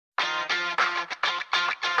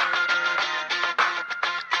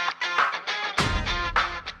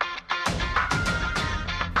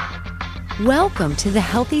Welcome to the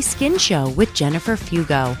Healthy Skin Show with Jennifer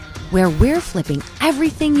Fugo, where we're flipping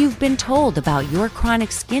everything you've been told about your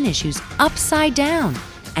chronic skin issues upside down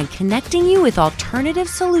and connecting you with alternative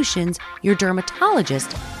solutions your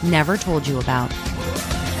dermatologist never told you about.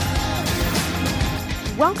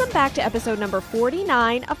 Welcome back to episode number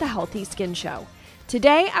 49 of the Healthy Skin Show.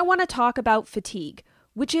 Today, I want to talk about fatigue,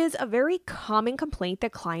 which is a very common complaint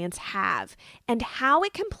that clients have, and how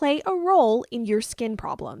it can play a role in your skin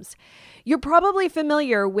problems. You're probably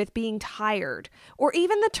familiar with being tired, or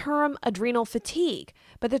even the term adrenal fatigue,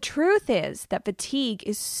 but the truth is that fatigue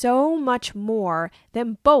is so much more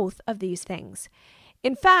than both of these things.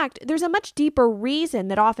 In fact, there's a much deeper reason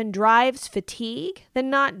that often drives fatigue than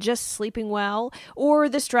not just sleeping well or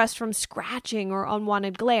the stress from scratching or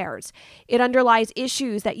unwanted glares. It underlies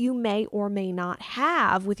issues that you may or may not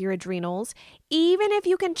have with your adrenals, even if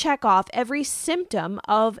you can check off every symptom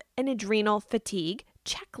of an adrenal fatigue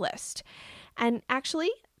checklist. And actually,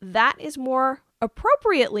 that is more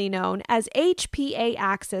appropriately known as HPA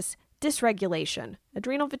axis dysregulation.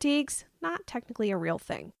 Adrenal fatigue's not technically a real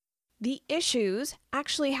thing. The issues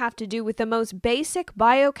actually have to do with the most basic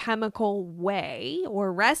biochemical way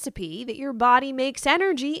or recipe that your body makes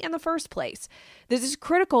energy in the first place. This is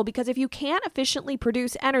critical because if you can't efficiently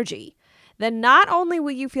produce energy, then not only will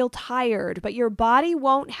you feel tired, but your body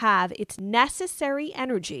won't have its necessary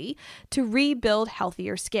energy to rebuild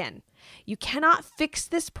healthier skin. You cannot fix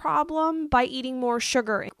this problem by eating more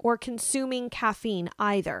sugar or consuming caffeine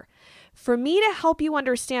either. For me to help you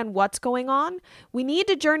understand what's going on, we need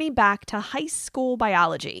to journey back to high school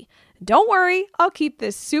biology. Don't worry, I'll keep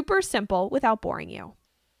this super simple without boring you.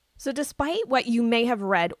 So despite what you may have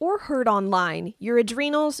read or heard online, your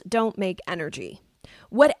adrenals don't make energy.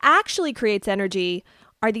 What actually creates energy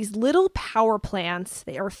are these little power plants.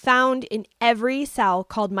 They are found in every cell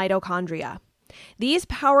called mitochondria. These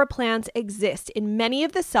power plants exist in many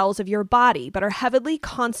of the cells of your body, but are heavily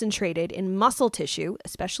concentrated in muscle tissue,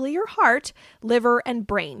 especially your heart, liver, and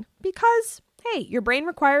brain, because, hey, your brain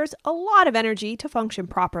requires a lot of energy to function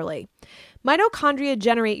properly. Mitochondria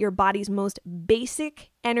generate your body's most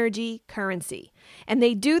basic energy currency, and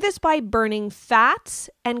they do this by burning fats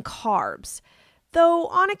and carbs. Though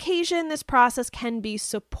on occasion, this process can be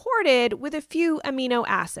supported with a few amino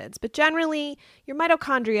acids, but generally, your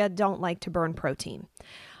mitochondria don't like to burn protein.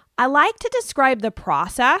 I like to describe the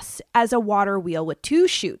process as a water wheel with two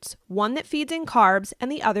chutes, one that feeds in carbs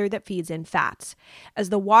and the other that feeds in fats. As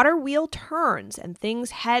the water wheel turns and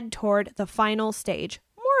things head toward the final stage,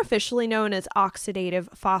 more officially known as oxidative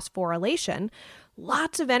phosphorylation,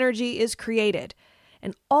 lots of energy is created.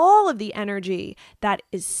 And all of the energy that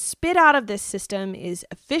is spit out of this system is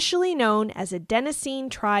officially known as adenosine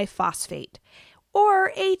triphosphate,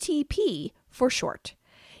 or ATP for short.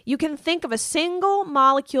 You can think of a single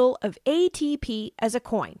molecule of ATP as a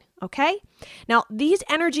coin, okay? Now, these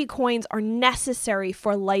energy coins are necessary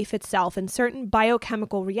for life itself, and certain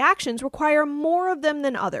biochemical reactions require more of them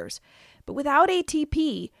than others. But without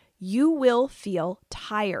ATP, you will feel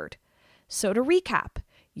tired. So to recap,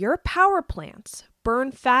 your power plants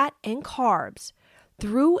burn fat and carbs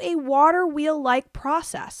through a water wheel-like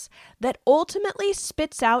process that ultimately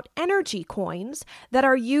spits out energy coins that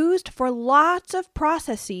are used for lots of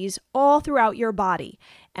processes all throughout your body.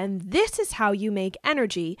 And this is how you make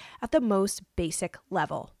energy at the most basic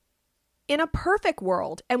level. In a perfect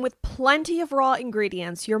world and with plenty of raw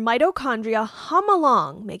ingredients, your mitochondria hum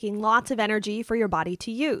along, making lots of energy for your body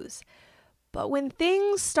to use. But when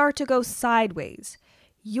things start to go sideways,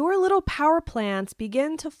 your little power plants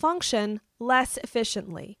begin to function less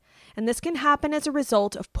efficiently. And this can happen as a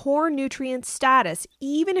result of poor nutrient status,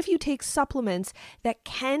 even if you take supplements that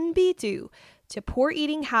can be due to poor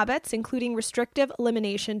eating habits, including restrictive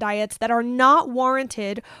elimination diets that are not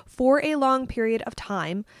warranted for a long period of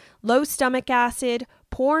time, low stomach acid,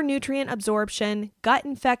 poor nutrient absorption, gut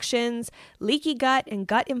infections, leaky gut and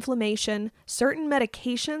gut inflammation, certain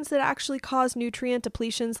medications that actually cause nutrient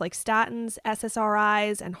depletions like statins,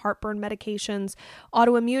 SSRIs, and heartburn medications,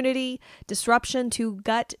 autoimmunity, disruption to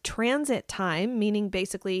gut transit time, meaning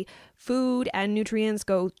basically food and nutrients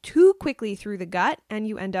go too quickly through the gut and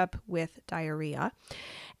you end up with diarrhea,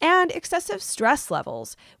 and excessive stress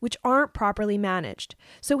levels, which aren't properly managed.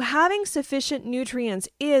 So having sufficient nutrients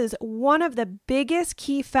is one of the biggest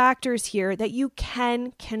key factors here that you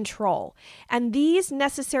can control. And these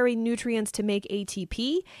necessary nutrients to make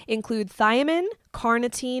ATP include thiamine,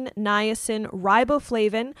 carnitine, niacin,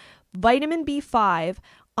 riboflavin, vitamin B5,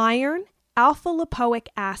 iron, alpha-lipoic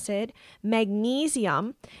acid,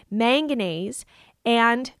 magnesium, manganese,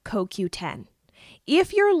 and CoQ10.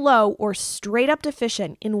 If you're low or straight up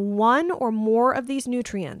deficient in one or more of these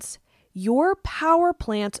nutrients, your power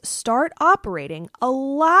plants start operating a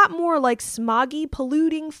lot more like smoggy,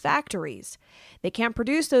 polluting factories. They can't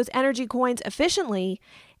produce those energy coins efficiently,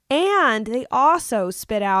 and they also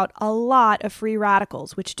spit out a lot of free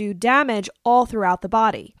radicals, which do damage all throughout the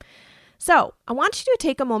body. So I want you to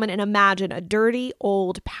take a moment and imagine a dirty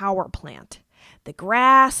old power plant. The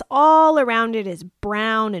grass all around it is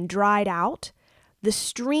brown and dried out. The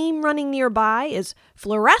stream running nearby is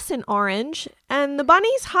fluorescent orange, and the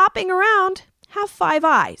bunnies hopping around have 5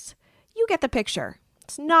 eyes. You get the picture.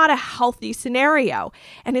 It's not a healthy scenario,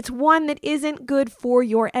 and it's one that isn't good for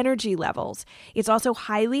your energy levels. It's also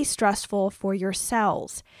highly stressful for your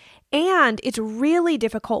cells. And it's really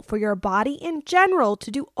difficult for your body in general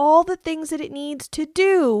to do all the things that it needs to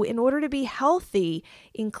do in order to be healthy,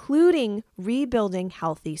 including rebuilding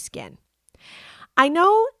healthy skin. I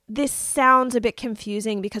know this sounds a bit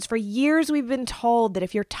confusing because for years we've been told that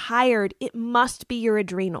if you're tired, it must be your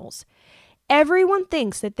adrenals. Everyone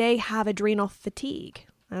thinks that they have adrenal fatigue.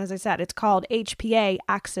 As I said, it's called HPA,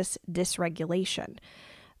 axis dysregulation.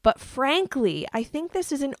 But frankly, I think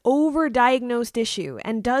this is an overdiagnosed issue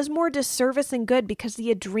and does more disservice than good because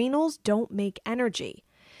the adrenals don't make energy.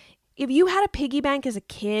 If you had a piggy bank as a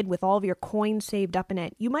kid with all of your coins saved up in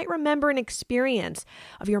it, you might remember an experience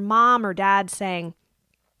of your mom or dad saying,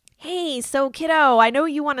 "Hey, so kiddo, I know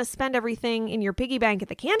you want to spend everything in your piggy bank at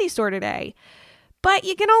the candy store today, but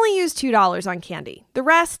you can only use $2 on candy. The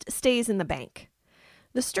rest stays in the bank."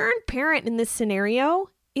 The stern parent in this scenario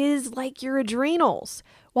is like your adrenals,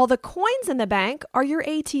 while the coins in the bank are your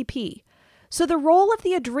ATP. So the role of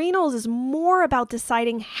the adrenals is more about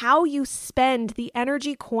deciding how you spend the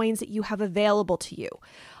energy coins that you have available to you.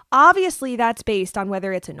 Obviously, that's based on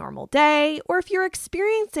whether it's a normal day or if you're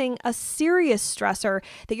experiencing a serious stressor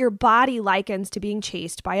that your body likens to being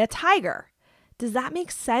chased by a tiger. Does that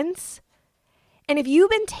make sense? And if you've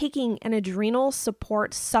been taking an adrenal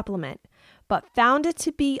support supplement, but found it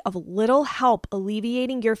to be of little help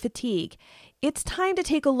alleviating your fatigue, it's time to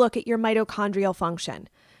take a look at your mitochondrial function.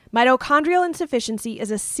 Mitochondrial insufficiency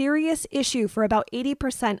is a serious issue for about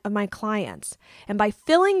 80% of my clients. And by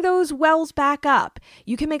filling those wells back up,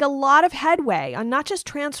 you can make a lot of headway on not just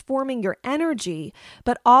transforming your energy,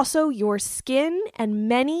 but also your skin and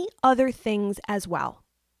many other things as well.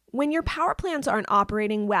 When your power plants aren't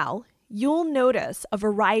operating well, you'll notice a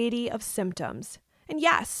variety of symptoms. And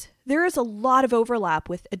yes, there is a lot of overlap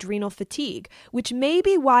with adrenal fatigue, which may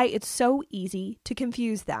be why it's so easy to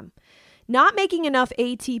confuse them. Not making enough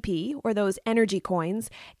ATP, or those energy coins,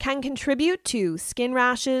 can contribute to skin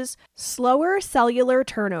rashes, slower cellular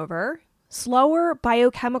turnover, slower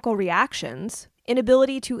biochemical reactions,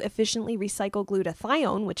 inability to efficiently recycle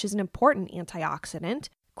glutathione, which is an important antioxidant,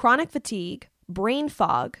 chronic fatigue, brain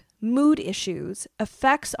fog, mood issues,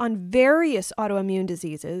 effects on various autoimmune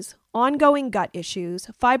diseases, ongoing gut issues,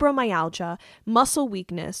 fibromyalgia, muscle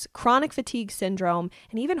weakness, chronic fatigue syndrome,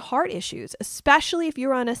 and even heart issues, especially if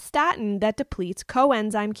you're on a statin that depletes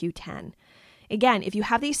coenzyme Q10. Again, if you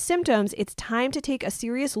have these symptoms, it's time to take a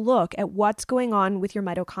serious look at what's going on with your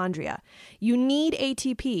mitochondria. You need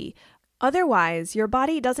ATP. Otherwise, your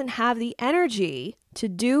body doesn't have the energy to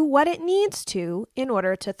do what it needs to in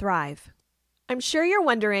order to thrive. I'm sure you're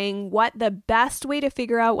wondering what the best way to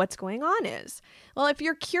figure out what's going on is. Well, if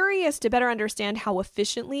you're curious to better understand how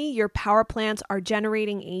efficiently your power plants are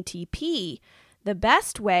generating ATP, the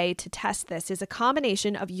best way to test this is a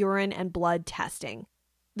combination of urine and blood testing.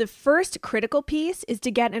 The first critical piece is to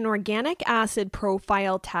get an organic acid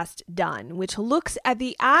profile test done, which looks at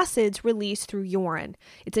the acids released through urine.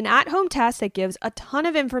 It's an at-home test that gives a ton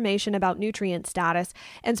of information about nutrient status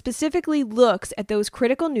and specifically looks at those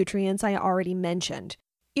critical nutrients I already mentioned.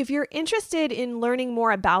 If you're interested in learning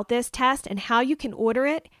more about this test and how you can order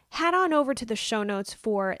it, head on over to the show notes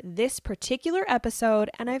for this particular episode,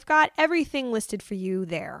 and I've got everything listed for you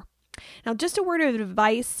there. Now, just a word of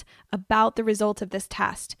advice about the results of this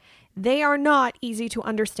test. They are not easy to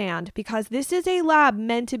understand because this is a lab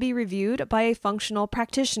meant to be reviewed by a functional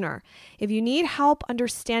practitioner. If you need help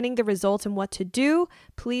understanding the results and what to do,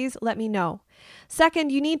 please let me know.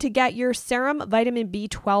 Second, you need to get your serum vitamin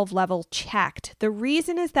B12 level checked. The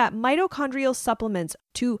reason is that mitochondrial supplements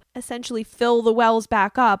to essentially fill the wells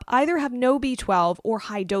back up either have no B12 or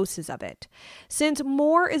high doses of it. Since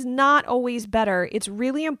more is not always better, it's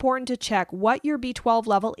really important to check what your B12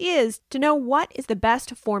 level is to know what is the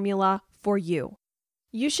best formula for you.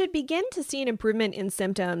 You should begin to see an improvement in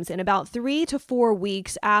symptoms in about 3 to 4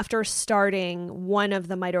 weeks after starting one of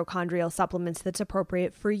the mitochondrial supplements that's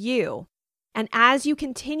appropriate for you. And as you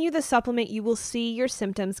continue the supplement, you will see your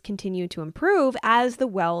symptoms continue to improve as the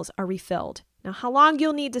wells are refilled. Now, how long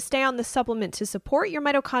you'll need to stay on the supplement to support your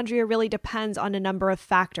mitochondria really depends on a number of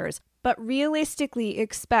factors, but realistically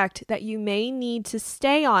expect that you may need to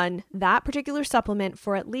stay on that particular supplement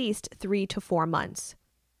for at least 3 to 4 months.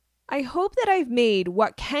 I hope that I've made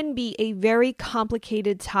what can be a very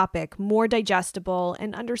complicated topic more digestible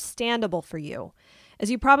and understandable for you. As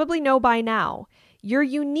you probably know by now, your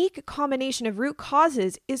unique combination of root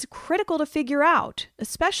causes is critical to figure out,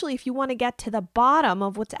 especially if you want to get to the bottom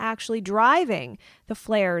of what's actually driving the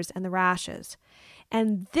flares and the rashes.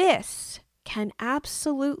 And this can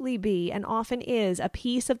absolutely be, and often is, a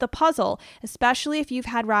piece of the puzzle, especially if you've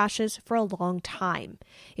had rashes for a long time.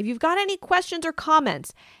 If you've got any questions or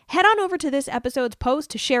comments, head on over to this episode's post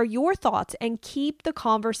to share your thoughts and keep the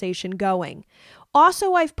conversation going.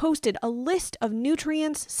 Also, I've posted a list of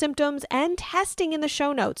nutrients, symptoms, and testing in the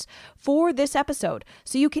show notes for this episode,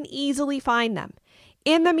 so you can easily find them.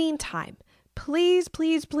 In the meantime, please,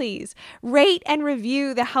 please, please rate and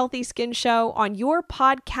review the Healthy Skin Show on your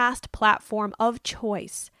podcast platform of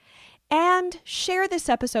choice. And share this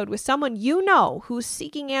episode with someone you know who's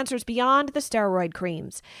seeking answers beyond the steroid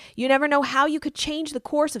creams. You never know how you could change the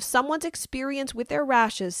course of someone's experience with their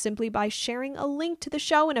rashes simply by sharing a link to the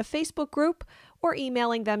show in a Facebook group or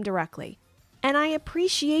emailing them directly. And I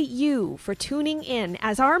appreciate you for tuning in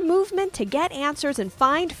as our movement to get answers and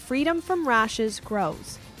find freedom from rashes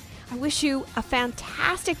grows. I wish you a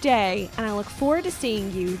fantastic day, and I look forward to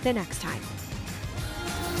seeing you the next time.